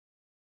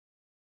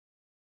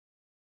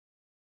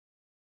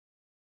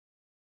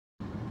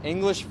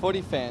English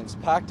footy fans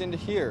packed into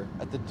here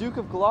at the Duke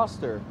of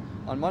Gloucester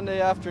on Monday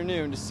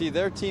afternoon to see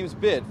their team's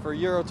bid for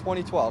Euro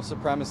 2012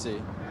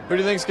 supremacy. Who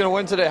do you think is going to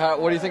win today?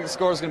 What do you think the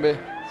score is going to be?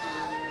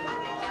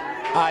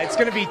 It's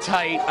going to be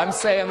tight. I'm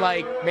saying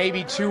like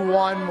maybe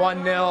 2-1,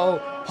 1-0,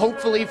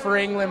 hopefully for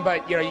England,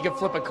 but you can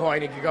flip a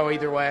coin. It could go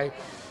either way.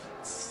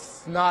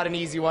 It's not an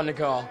easy one to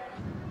call.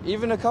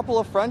 Even a couple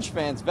of French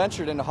fans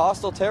ventured into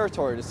hostile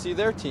territory to see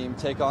their team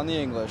take on the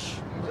English.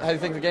 How do you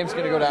think the game's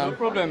going to go down? No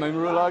problem, I'm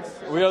relaxed.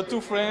 We are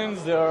two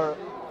friends, they are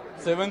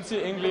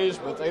 70 English,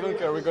 but I don't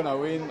care, we're going to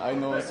win, I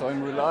know, so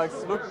I'm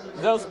relaxed. Look,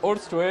 there's all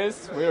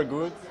stress, we are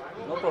good,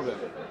 no problem.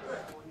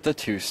 The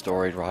two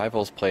storied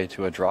rivals played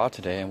to a draw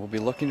today and will be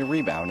looking to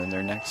rebound in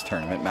their next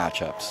tournament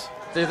matchups.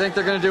 Do you think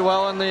they're going to do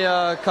well in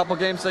the couple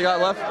games they got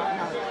left?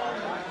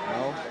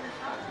 No.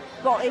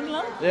 What,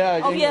 England? Yeah. Oh,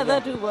 England, yeah, they'll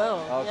do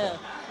well. Okay. Yeah.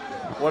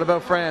 What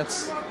about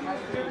France?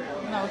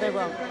 No, they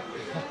won't.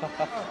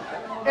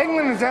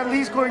 England is at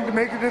least going to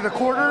make it to the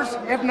quarters,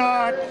 if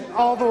not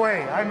all the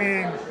way. I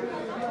mean,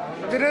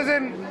 if it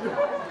isn't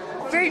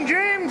St.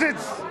 James,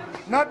 it's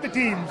not the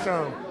team,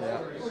 so. Yeah.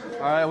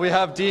 All right, we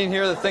have Dean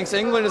here that thinks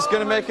England is going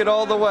to make it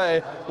all the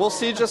way. We'll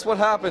see just what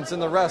happens in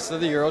the rest of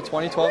the Euro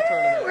 2012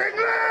 tournament.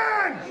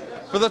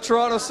 England! For the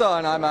Toronto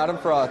Sun, I'm Adam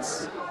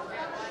Frotz.